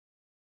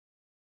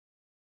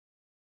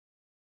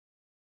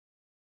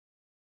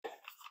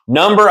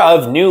Number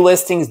of new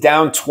listings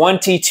down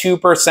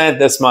 22%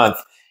 this month.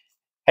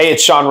 Hey,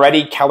 it's Sean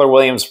Reddy, Keller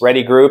Williams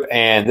Reddy Group,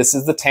 and this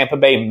is the Tampa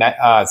Bay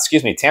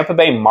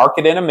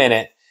market in a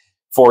minute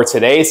for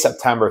today,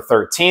 September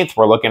 13th.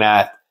 We're looking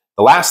at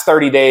the last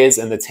 30 days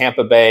in the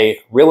Tampa Bay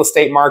real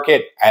estate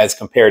market as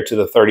compared to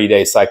the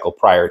 30-day cycle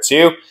prior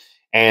to,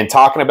 and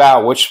talking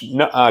about which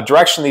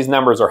direction these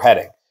numbers are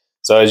heading.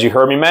 So as you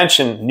heard me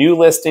mention, new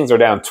listings are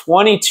down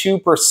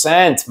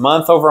 22%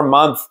 month over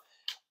month.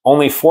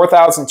 Only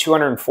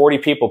 4,240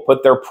 people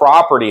put their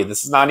property,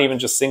 this is not even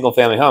just single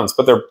family homes,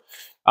 but their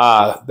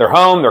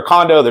home, their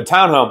condo, their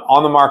townhome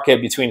on the market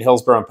between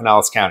Hillsborough and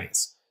Pinellas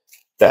counties.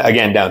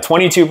 Again, down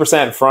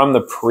 22% from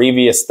the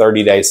previous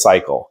 30-day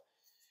cycle.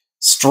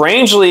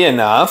 Strangely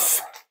enough,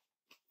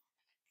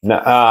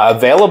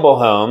 available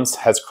homes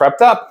has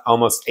crept up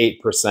almost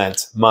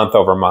 8% month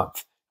over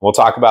month. We'll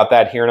talk about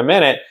that here in a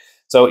minute.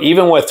 So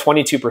even with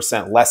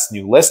 22% less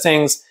new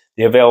listings,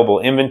 the available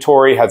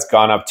inventory has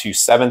gone up to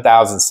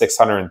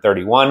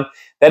 7,631.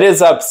 That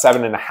is up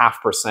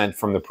 7.5%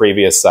 from the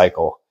previous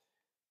cycle.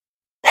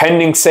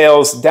 Pending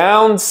sales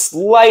down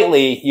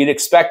slightly. You'd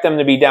expect them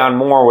to be down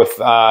more with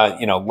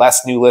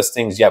less new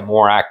listings, yet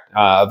more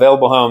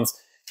available homes.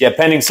 Yet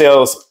pending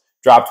sales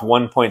dropped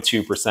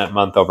 1.2%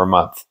 month over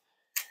month.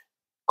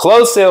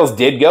 Closed sales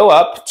did go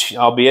up,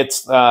 albeit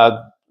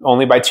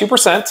only by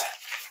 2%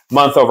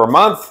 month over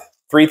month.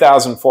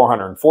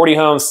 3,440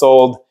 homes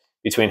sold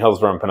between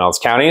Hillsborough and Pinellas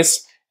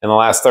counties in the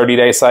last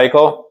 30-day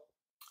cycle.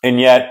 And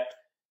yet,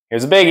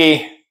 here's a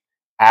biggie.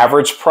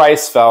 Average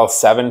price fell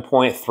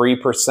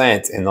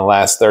 7.3% in the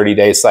last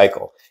 30-day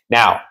cycle.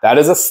 Now, that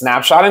is a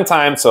snapshot in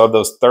time. So of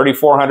those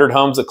 3,400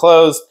 homes that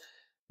closed,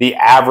 the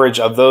average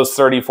of those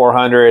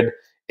 3,400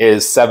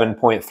 is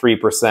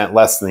 7.3%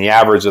 less than the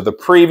average of the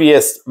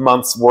previous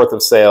month's worth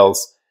of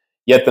sales.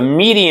 Yet the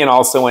median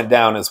also went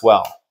down as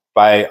well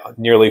by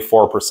nearly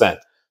 4%.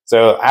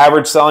 So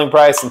average selling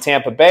price in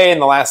Tampa Bay in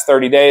the last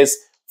 30 days,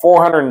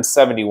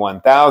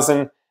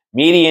 $471,000.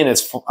 Median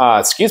is,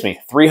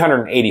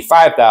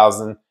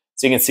 $385,000.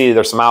 So you can see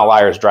there's some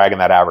outliers dragging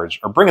that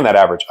average or bringing that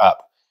average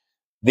up.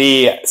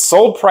 The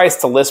sold price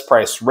to list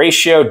price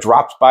ratio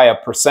dropped by a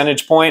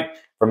percentage point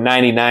from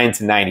 99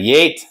 to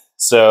 98.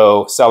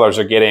 So sellers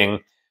are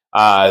getting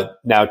now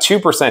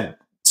 2%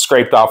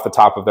 scraped off the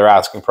top of their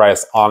asking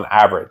price on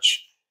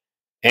average.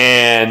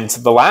 And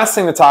the last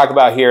thing to talk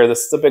about here,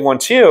 this is a big one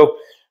too.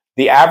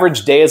 The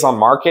average days on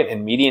market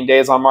and median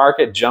days on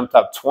market jumped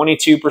up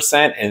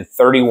 22% and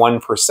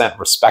 31%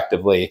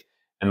 respectively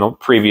in the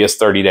previous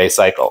 30-day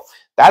cycle.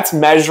 That's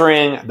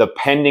measuring the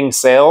pending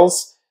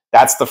sales.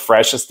 That's the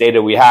freshest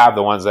data we have,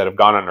 the ones that have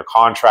gone under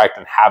contract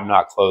and have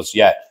not closed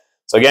yet.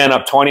 So again,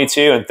 up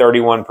 22 and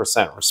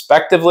 31%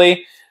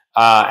 respectively.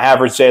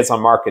 Average days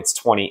on market's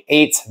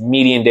 28,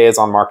 median days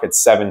on market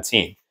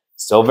 17.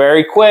 Still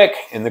very quick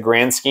in the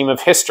grand scheme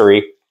of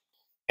history,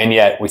 and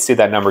yet we see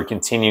that number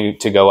continue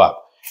to go up.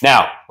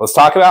 Now, let's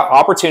talk about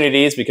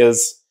opportunities,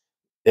 because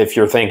if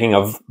you're thinking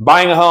of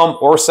buying a home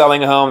or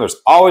selling a home, there's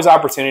always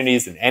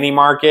opportunities in any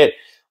market.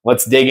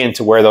 Let's dig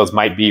into where those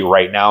might be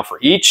right now for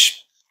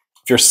each.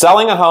 If you're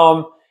selling a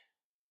home,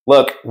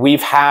 look,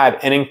 we've had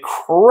an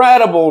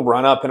incredible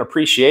run-up in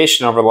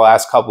appreciation over the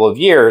last couple of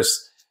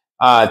years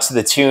to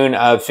the tune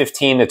of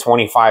 15 to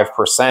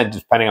 25%,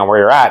 depending on where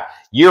you're at,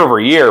 year over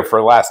year for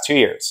the last 2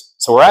 years.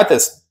 So we're at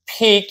this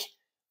peak.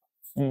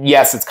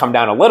 Yes, it's come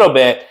down a little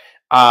bit,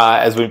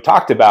 as we've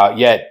talked about,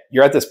 yet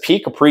you're at this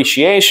peak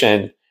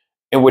appreciation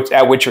at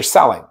which you're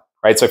selling,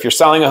 right? So if you're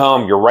selling a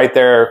home, you're right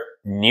there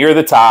near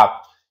the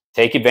top.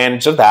 Take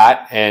advantage of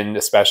that, and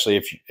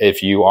especially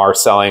if you are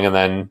selling and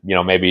then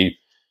maybe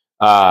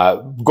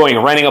going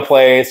and renting a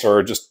place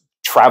or just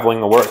traveling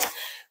the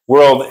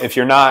world. If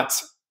you're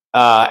not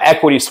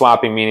equity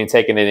swapping, meaning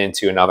taking it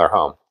into another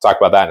home. Talk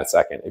about that in a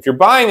second. If you're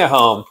buying a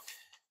home,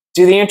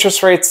 do the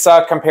interest rates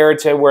suck compared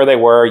to where they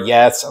were?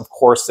 Yes, of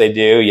course they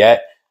do.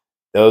 Yet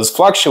those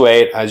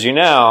fluctuate, as you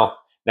know.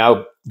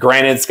 Now,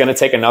 granted, it's going to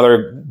take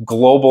another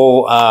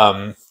global,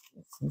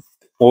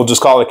 we'll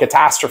just call it a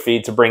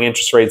catastrophe, to bring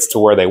interest rates to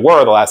where they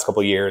were the last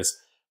couple of years.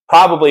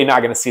 Probably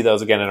not going to see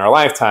those again in our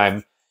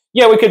lifetime.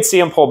 Yeah, we could see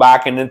them pull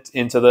back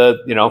into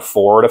the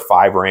 4 to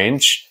 5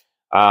 range,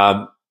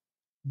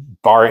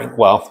 barring,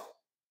 well,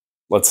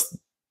 let's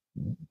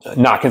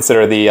not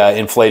consider the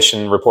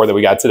inflation report that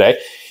we got today.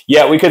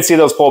 Yeah, we could see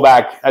those pull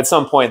back at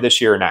some point this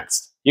year or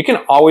next. You can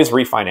always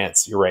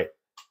refinance your rate.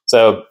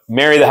 So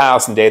marry the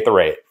house and date the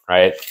rate,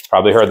 right?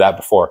 Probably heard that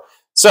before.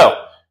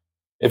 So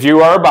if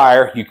you are a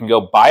buyer, you can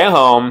go buy a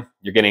home.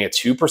 You're getting a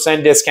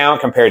 2%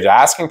 discount compared to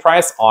asking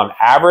price on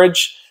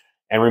average.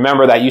 And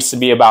remember, that used to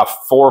be about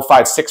 4,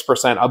 5,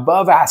 6%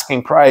 above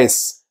asking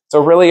price.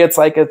 So really, it's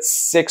like a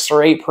 6 or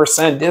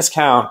 8%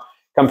 discount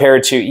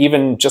compared to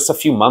even just a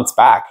few months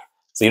back.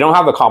 So you don't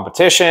have the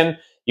competition.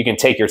 You can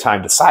take your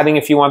time deciding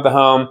if you want the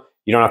home.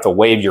 You don't have to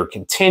waive your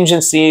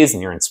contingencies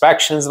and your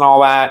inspections and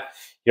all that.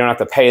 You don't have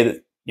to pay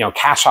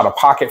cash out of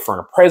pocket for an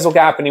appraisal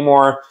gap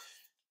anymore.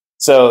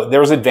 So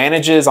there's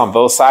advantages on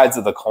both sides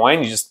of the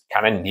coin. You just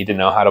kind of need to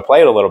know how to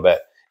play it a little bit.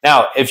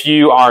 Now, if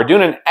you are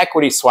doing an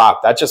equity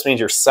swap, that just means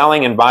you're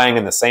selling and buying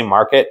in the same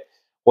market.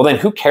 Well, then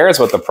who cares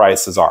what the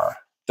prices are?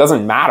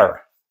 Doesn't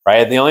matter,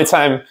 right? The only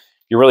time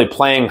you're really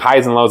playing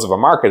highs and lows of a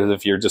market is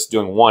if you're just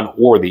doing one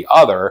or the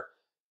other.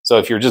 So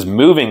if you're just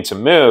moving to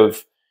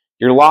move,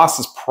 your loss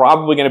is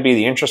probably going to be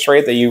the interest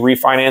rate that you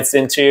refinanced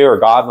into or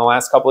got in the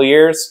last couple of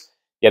years.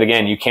 Yet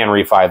again, you can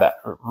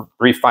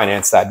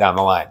refinance that down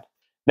the line.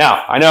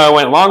 Now, I know I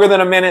went longer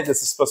than a minute.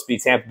 This is supposed to be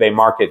Tampa Bay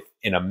market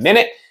in a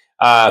minute.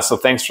 So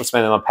thanks for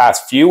spending the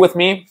past few with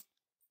me.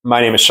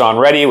 My name is Sean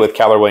Reddy with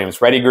Keller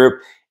Williams Reddy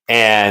Group.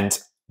 And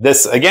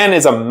this, again,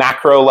 is a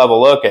macro level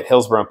look at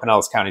Hillsborough and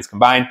Pinellas counties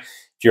combined.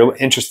 If you're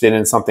interested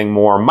in something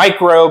more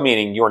micro,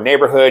 meaning your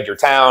neighborhood, your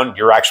town,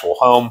 your actual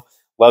home,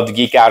 love to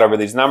geek out over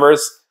these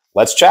numbers,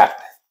 let's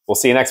chat. We'll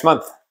see you next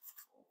month.